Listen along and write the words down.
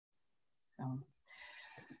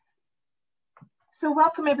So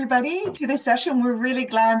welcome everybody to this session. We're really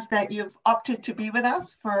glad that you've opted to be with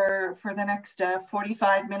us for the next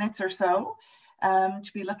 45 minutes or so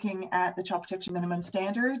to be looking at the Child Protection Minimum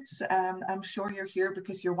Standards. I'm sure you're here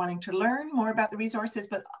because you're wanting to learn more about the resources,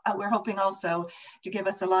 but we're hoping also to give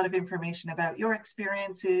us a lot of information about your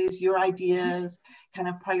experiences, your ideas, kind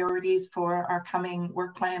of priorities for our coming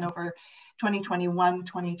work plan over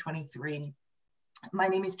 2021-2023. My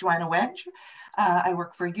name is Joanna Wedge. I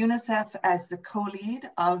work for UNICEF as the co-lead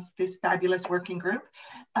of this fabulous working group.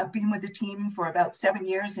 I've been with the team for about 7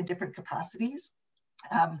 years in different capacities,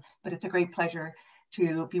 but it's a great pleasure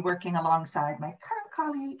to be working alongside my current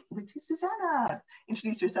colleague, which is Susanna.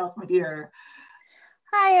 Introduce yourself, my dear.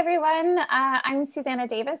 Hi everyone, I'm Susanna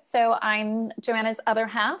Davis. So I'm Joanna's other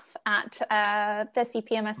half at the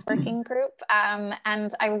CPMS working group,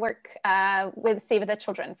 and I work with Save the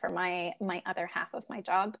Children for my other half of my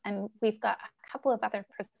job. And we've got a couple of other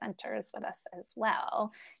presenters with us as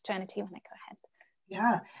well. Joanna, do you want to go ahead?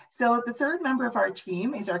 Yeah, so the third member of our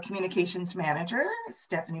team is our communications manager,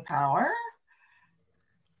 Stephanie Power.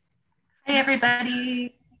 Hi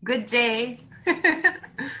everybody, good day.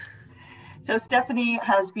 So Stephanie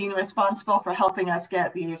has been responsible for helping us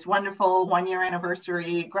get these wonderful one-year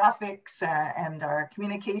anniversary graphics and our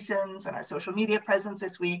communications and our social media presence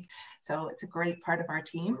this week. So it's a great part of our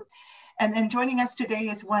team. And then joining us today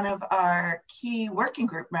is one of our key working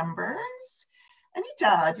group members.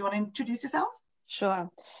 Anita, do you want to introduce yourself? Sure.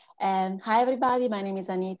 Hi everybody, my name is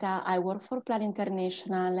Anita. I work for Plan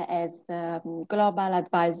International as Global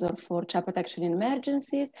Advisor for Child Protection in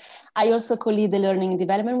Emergencies. I also co-lead the Learning and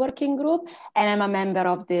Development Working Group, and I'm a member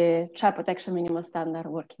of the Child Protection Minimum Standard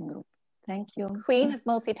Working Group. Thank you. Queen of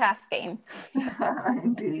multitasking.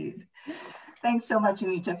 Indeed. Thanks so much,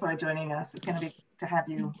 Anita, for joining us. It's going to be to have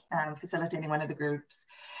you facilitating one of the groups.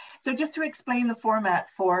 So just to explain the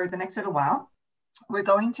format for the next little while, we're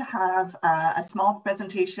going to have a small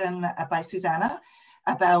presentation by Susanna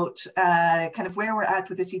about kind of where we're at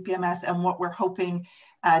with the CPMS and what we're hoping,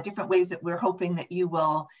 different ways that we're hoping that you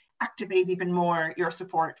will activate even more your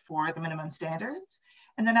support for the minimum standards.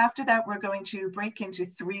 And then after that, we're going to break into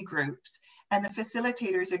 3 groups, and the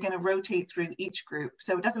facilitators are going to rotate through each group.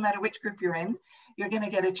 So it doesn't matter which group you're in, you're going to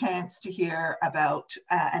get a chance to hear about,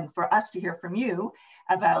 and for us to hear from you,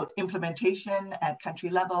 about implementation at country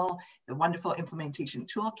level, the wonderful implementation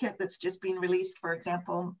toolkit that's just been released, for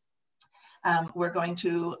example. We're going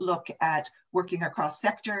to look at working across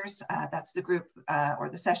sectors. That's the group or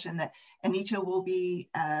the session that Anita will be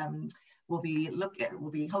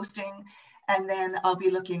hosting. And then I'll be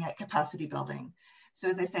looking at capacity building. So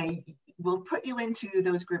as I say, we'll put you into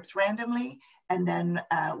those groups randomly, and then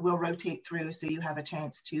we'll rotate through so you have a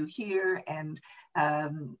chance to hear and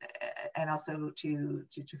also to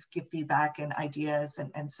give feedback and ideas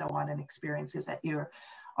and so on, and experiences that you're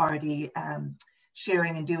already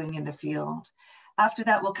sharing and doing in the field. After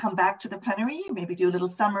that, we'll come back to the plenary, maybe do a little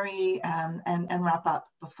summary and wrap up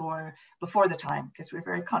before the time, because we're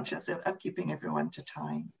very conscious of keeping everyone to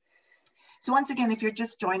time. So once again, if you're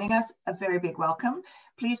just joining us, a very big welcome.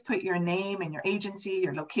 Please put your name and your agency,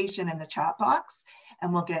 your location in the chat box,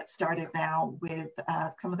 and we'll get started now with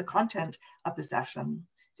some of the content of the session.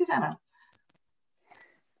 Susanna.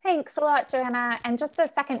 Thanks a lot, Joanna. And just a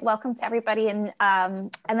second welcome to everybody. And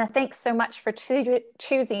thanks so much for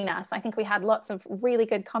choosing us. I think we had lots of really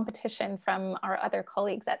good competition from our other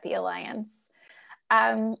colleagues at the Alliance.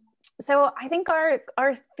 So I think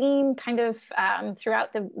our theme kind of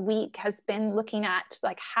throughout the week has been looking at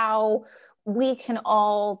like how we can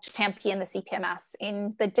all champion the CPMS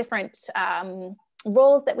in the different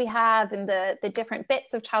roles that we have and the different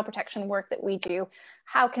bits of child protection work that we do.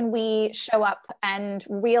 How can we show up and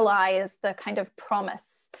realize the kind of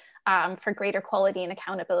promise for greater quality and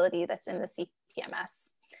accountability that's in the CPMS?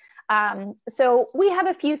 So we have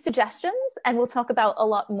a few suggestions, and we'll talk about a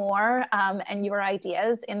lot more and your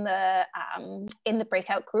ideas in the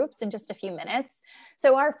breakout groups in just a few minutes.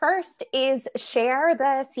 So our first is share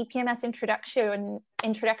the CPMS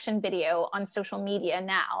introduction video on social media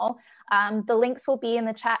now. The links will be in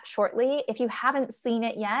the chat shortly. If you haven't seen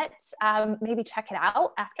it yet, maybe check it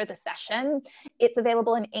out after the session. It's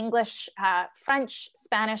available in English, French,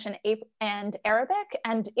 Spanish, and Arabic,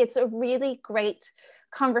 and it's a really great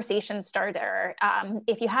conversation starter.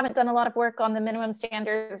 If you haven't done a lot of work on the minimum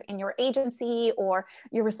standards in your agency, or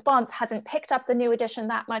your response hasn't picked up the new edition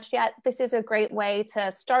that much yet, this is a great way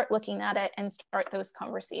to start looking at it and start those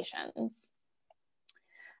conversations.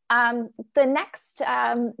 The next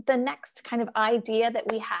kind of idea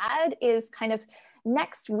that we had is kind of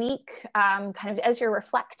next week, kind of as you're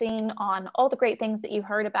reflecting on all the great things that you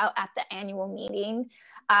heard about at the annual meeting,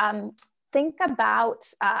 think about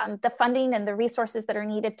the funding and the resources that are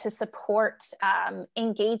needed to support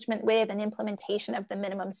engagement with and implementation of the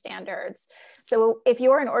minimum standards. So if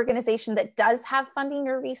you're an organization that does have funding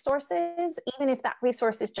or resources, even if that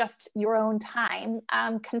resource is just your own time,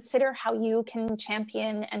 consider how you can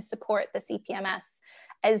champion and support the CPMS,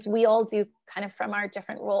 as we all do kind of from our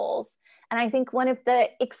different roles. And I think one of the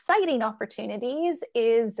exciting opportunities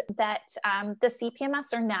is that the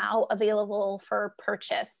CPMS are now available for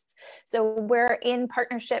purchase. So we're in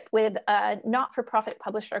partnership with a not-for-profit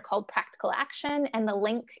publisher called Practical Action, and the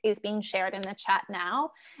link is being shared in the chat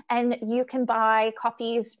now. And you can buy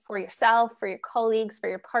copies for yourself, for your colleagues, for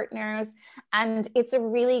your partners. And it's a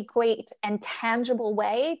really great and tangible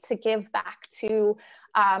way to give back to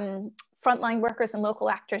frontline workers and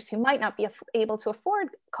local actors who might not be able to afford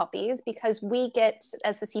copies, because we get,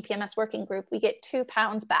 as the CPMS working group, we get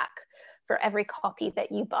 £2 back for every copy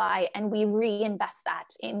that you buy, and we reinvest that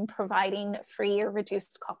in providing free or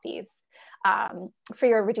reduced copies,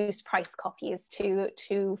 free or reduced price copies to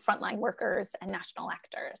frontline workers and national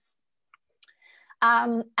actors.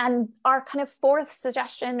 And our kind of fourth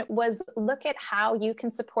suggestion was look at how you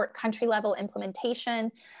can support country level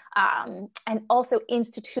implementation and also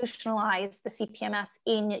institutionalize the CPMS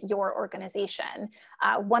in your organization.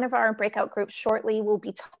 One of our breakout groups shortly will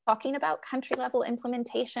be talking about country level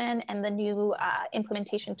implementation and the new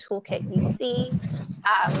implementation toolkit you see.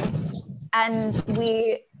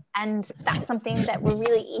 And that's something that we're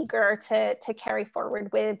really eager to carry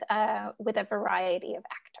forward with a variety of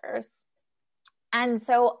actors. And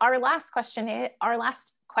so our last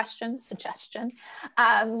suggestion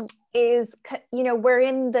is, you know, we're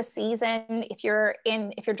in the season, if you're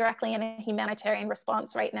directly in a humanitarian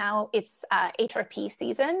response right now, it's HRP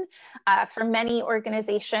season for many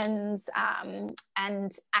organizations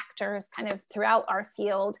and actors kind of throughout our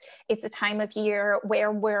field. It's a time of year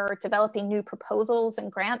where we're developing new proposals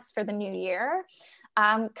and grants for the new year.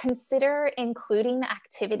 Consider including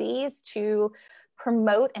activities to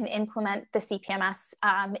promote and implement the CPMS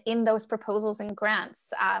in those proposals and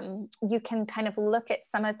grants. You can kind of look at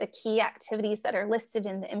some of the key activities that are listed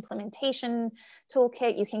in the implementation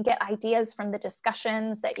toolkit. You can get ideas from the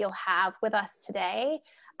discussions that you'll have with us today.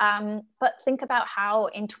 But think about how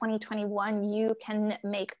in 2021 you can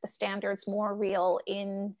make the standards more real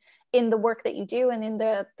in the work that you do and in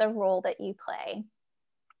the role that you play.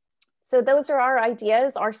 So those are our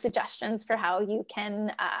ideas, our suggestions for how you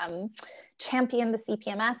can champion the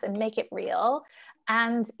CPMS and make it real.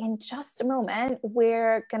 And in just a moment,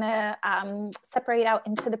 we're gonna separate out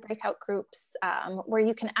into the breakout groups where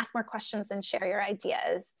you can ask more questions and share your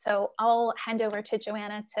ideas. So I'll hand over to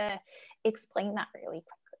Joanna to explain that really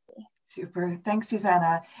quickly. Super, thanks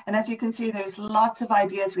Susanna. And as you can see, there's lots of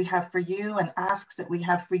ideas we have for you and asks that we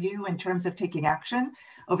have for you in terms of taking action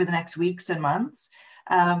over the next weeks and months.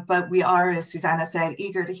 But we are, as Susanna said,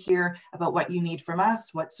 eager to hear about what you need from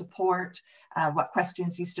us, what support, what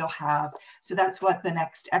questions you still have. So that's what the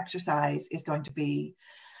next exercise is going to be.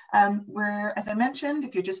 As I mentioned,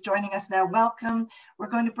 if you're just joining us now, welcome. We're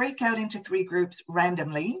going to break out into 3 groups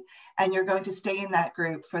randomly, and you're going to stay in that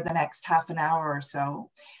group for the next half an hour or so.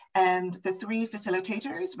 And the 3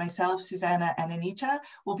 facilitators, myself, Susanna, and Anita,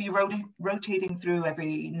 will be rotating through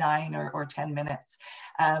every 9 or 10 minutes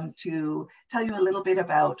to tell you a little bit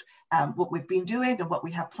about what we've been doing and what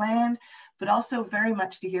we have planned, but also very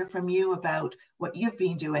much to hear from you about what you've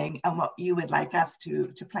been doing and what you would like us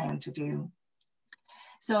to plan to do.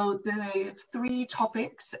 So the 3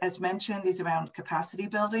 topics, as mentioned, is around capacity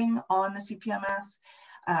building on the CPMS.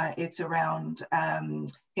 It's around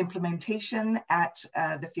implementation at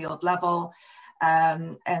the field level.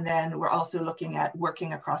 And then we're also looking at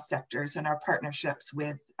working across sectors and our partnerships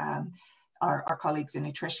with our colleagues in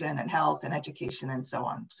nutrition and health and education and so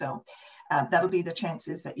on. So that'll be the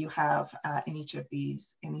chances that you have in each of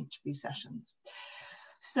these sessions.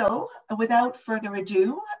 So without further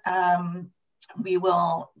ado, we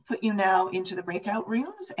will put you now into the breakout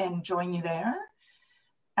rooms and join you there.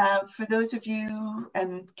 For those of you,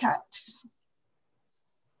 and Kat.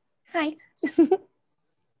 Hi.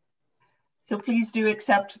 So please do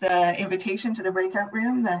accept the invitation to the breakout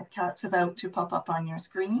room that Kat's about to pop up on your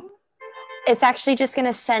screen. It's actually just going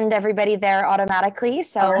to send everybody there automatically.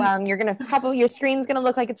 So right. You're going to your screen's going to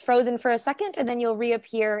look like it's frozen for a second, and then you'll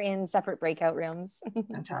reappear in separate breakout rooms.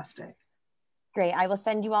 Fantastic. Great. I will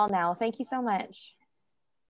send you all now. Thank you so much.